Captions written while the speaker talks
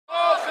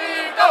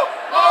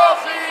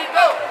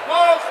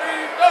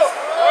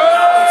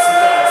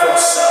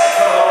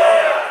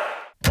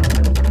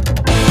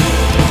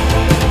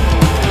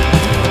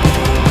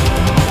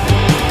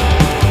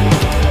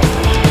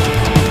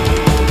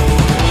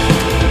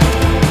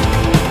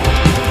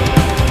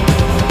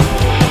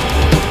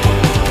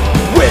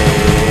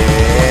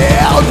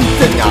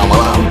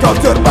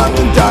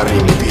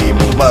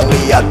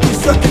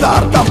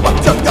sekitar tampak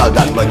jengkel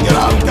dan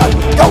menyeramkan.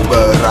 Kau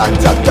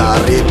beranjak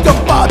dari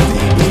tempat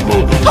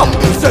tidurmu,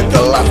 ambil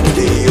segelas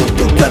whisky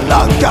untuk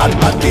tenangkan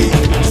hati.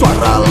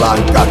 Suara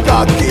langkah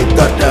kaki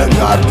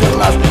terdengar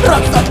jelas,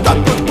 rasa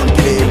takut pun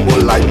kini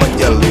mulai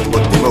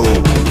menyelimutimu.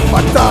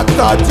 Mata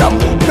tajam,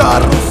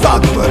 muka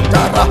rusak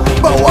berdarah,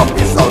 bawa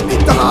pisau di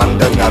tangan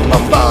dengan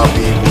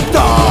membabi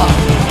buta.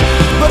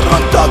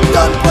 Berontak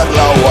dan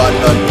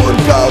perlawanan pun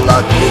kau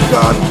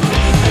lakukan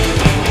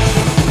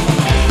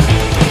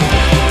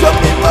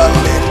demi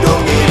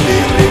melindungi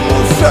dirimu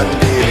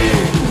sendiri.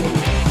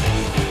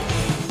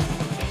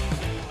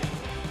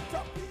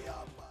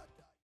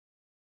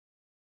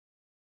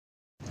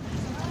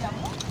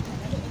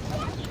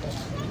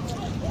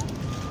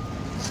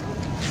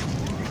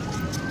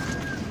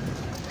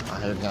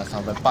 Akhirnya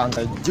sampai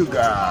pantai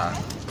juga,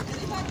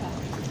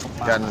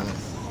 dan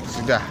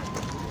sudah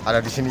ada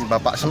di sini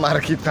Bapak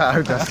Semar kita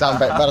sudah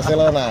sampai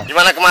Barcelona.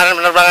 Gimana kemarin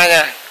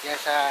penerbangannya?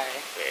 Biasa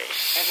ya.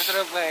 Saya ke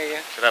Surabaya.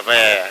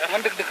 Surabaya ya? Cuman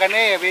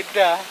deg-degannya ya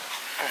beda.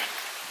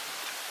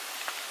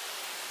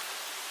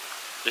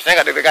 Biasanya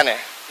nggak deg-degan ya?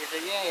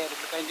 Biasanya ya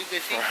deg-degan juga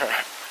sih.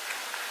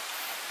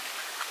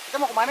 Kita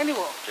mau kemana nih,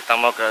 Bu? Kita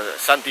mau ke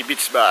Santi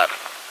Beach Bar.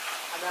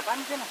 Ada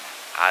apaan di sana?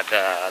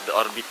 Ada The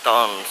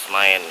Orbitons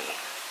main.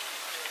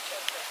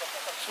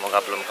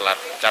 Semoga belum kelar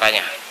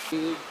caranya.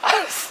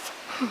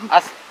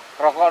 As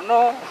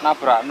rokokno,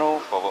 nabrakno,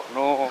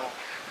 bawokno,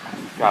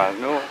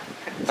 jalno,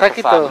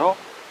 Sakit tuh.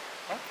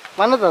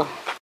 Mana tuh?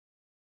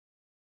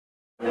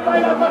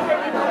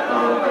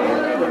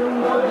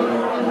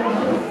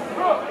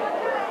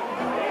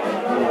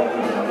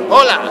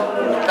 Hola,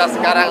 kita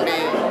sekarang di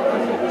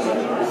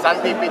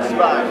Santi Beach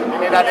Bar,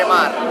 Pineda de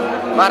Mar,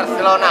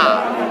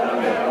 Barcelona.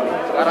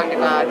 Sekarang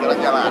kita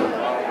jalan-jalan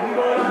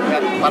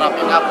lihat para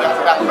pick-up yang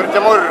sedang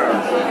berjemur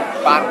di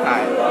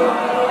pantai.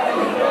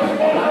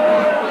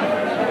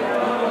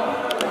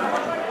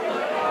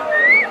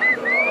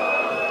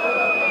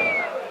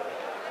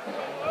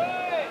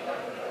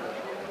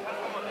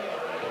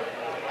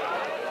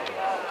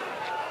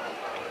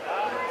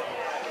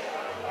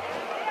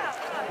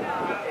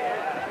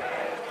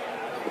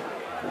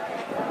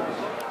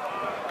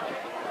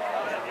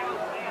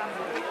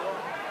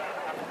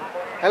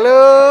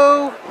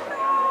 Halo.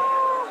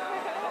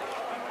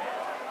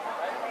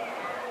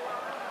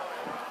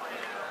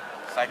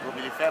 Psycho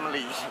Billy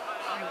family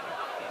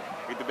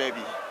with the baby.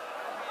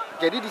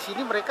 Jadi di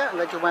sini mereka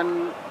nggak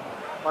cuman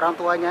orang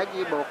tuanya aja,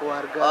 bawa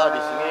keluarga. Oh,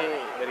 di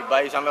sini dari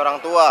bayi sampai orang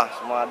tua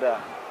semua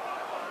ada.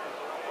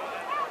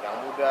 Yang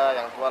muda,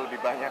 yang tua lebih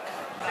banyak.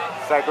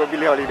 Psycho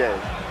Billy Holiday.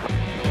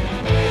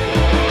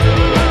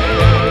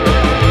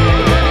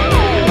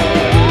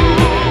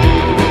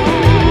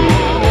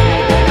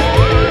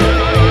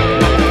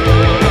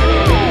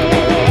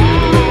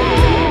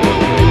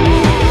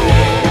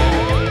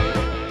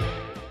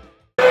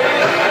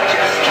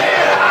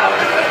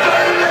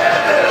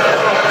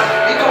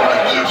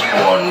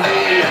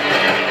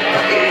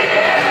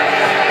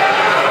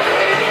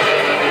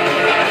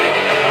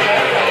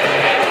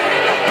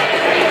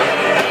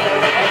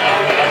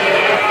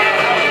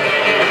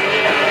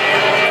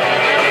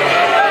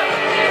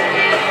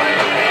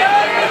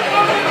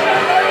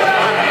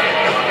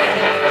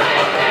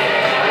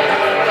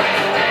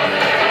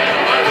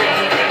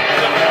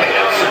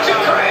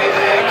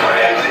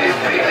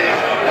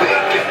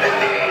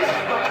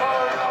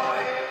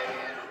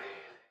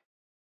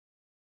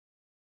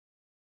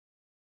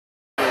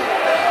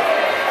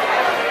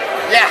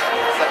 Ya,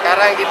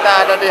 sekarang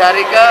kita ada di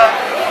hari kedua.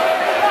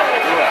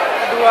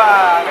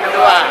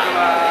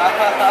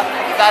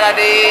 Kita ada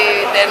di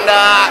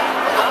tenda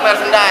untuk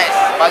merchandise.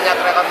 Banyak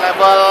record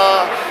label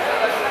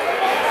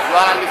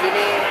jualan di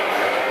sini.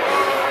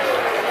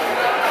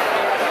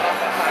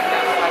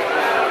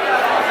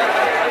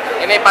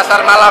 Ini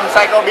pasar malam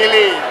Psycho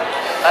Billy.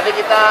 Tadi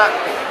kita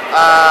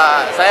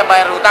saya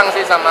bayar hutang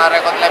sih sama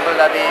record label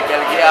dari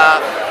Belgia.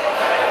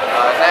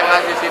 Saya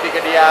ngasih CD ke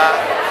dia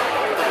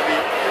untuk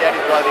dia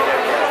dijual di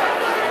Belgia.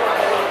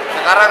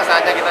 Sekarang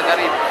saatnya kita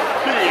cari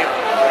bir.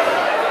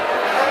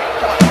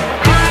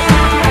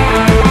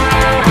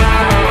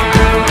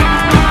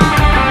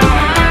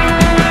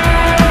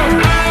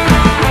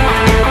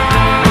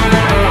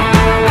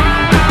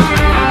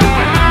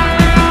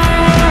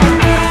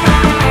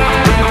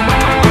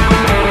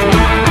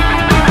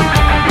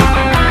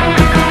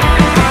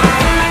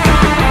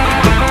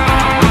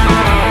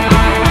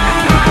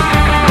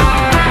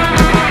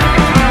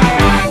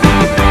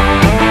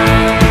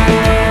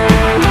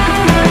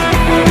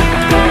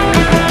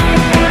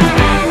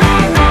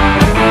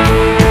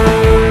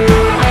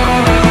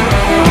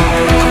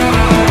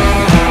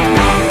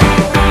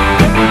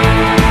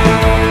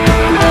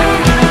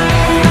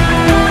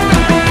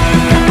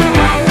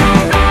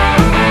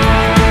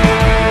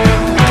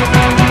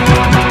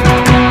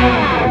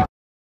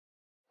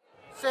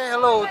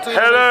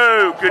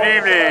 hello, good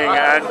evening,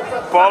 and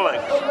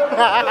bollocks.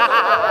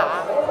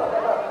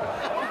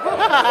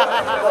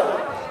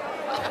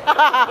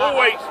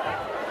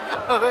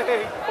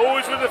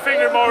 Always with the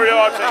finger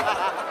Moriarty.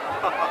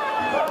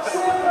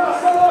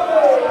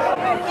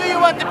 Do you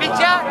want the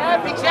picture?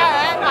 Picture,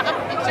 makan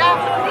picture.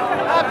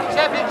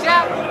 Picture,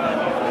 picture.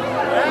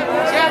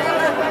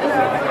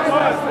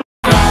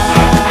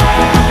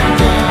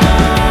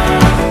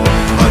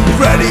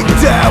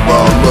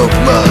 Unpredictable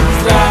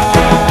movements.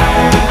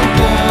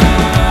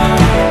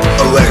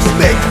 Always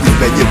make this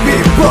many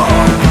people.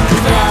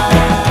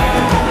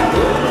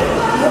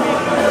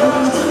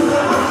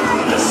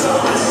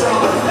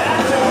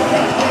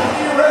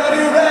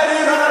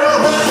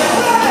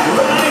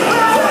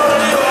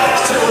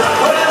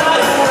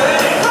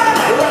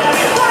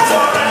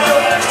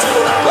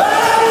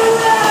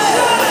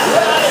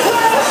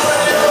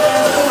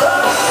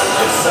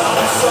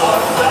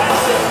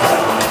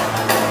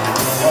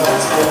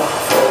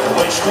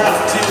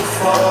 Crafted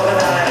for the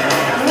night.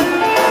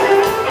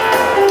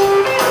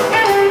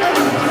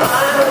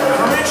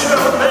 I'm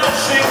ritual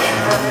magic.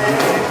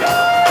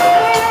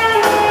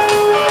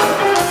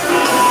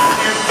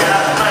 You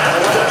got my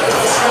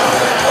weapons.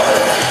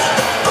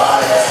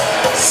 Bodies,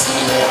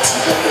 see it to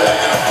the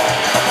ground.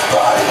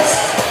 Bodies,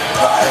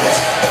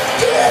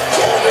 get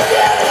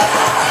together.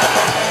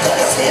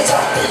 That's it,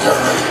 I'm in the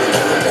room.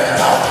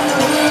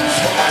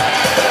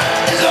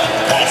 It's a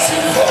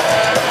passing for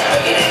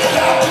making it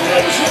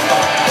calculation.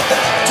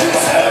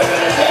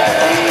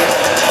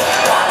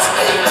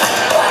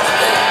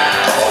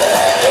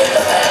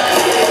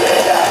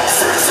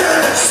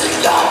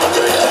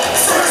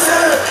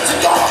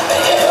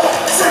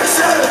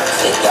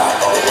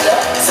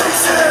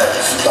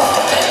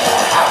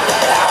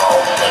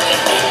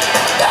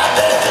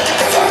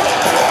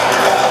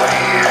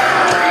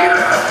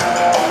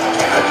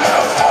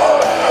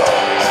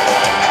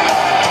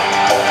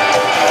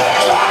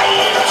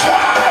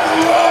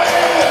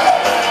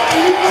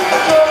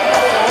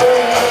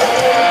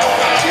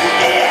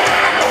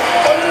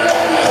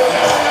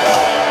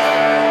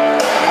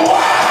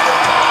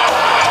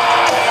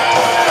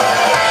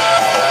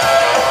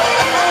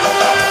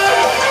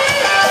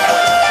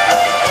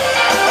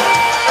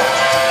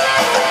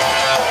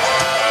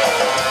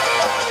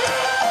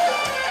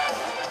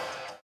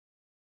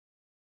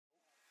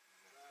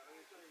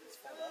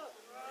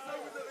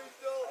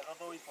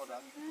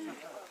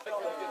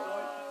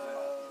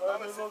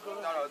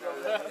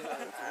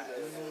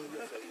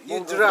 You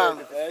drunk.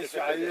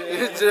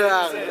 You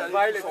drunk.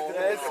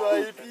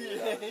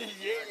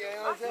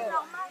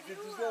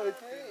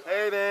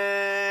 Hey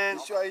man,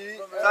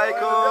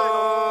 Psycho.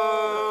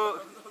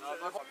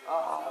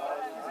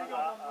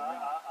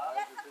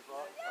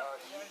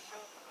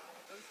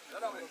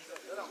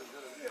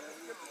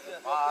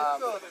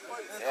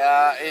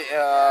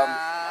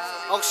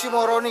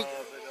 Oxymoronic.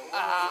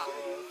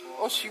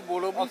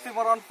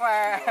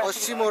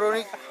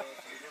 Oxymoronic.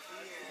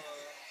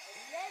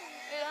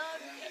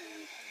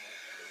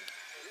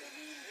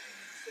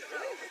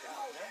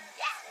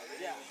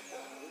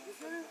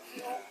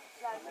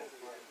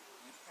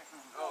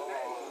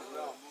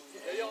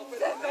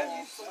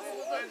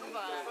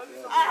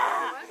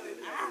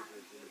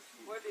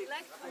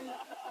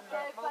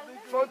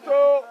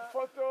 Photo.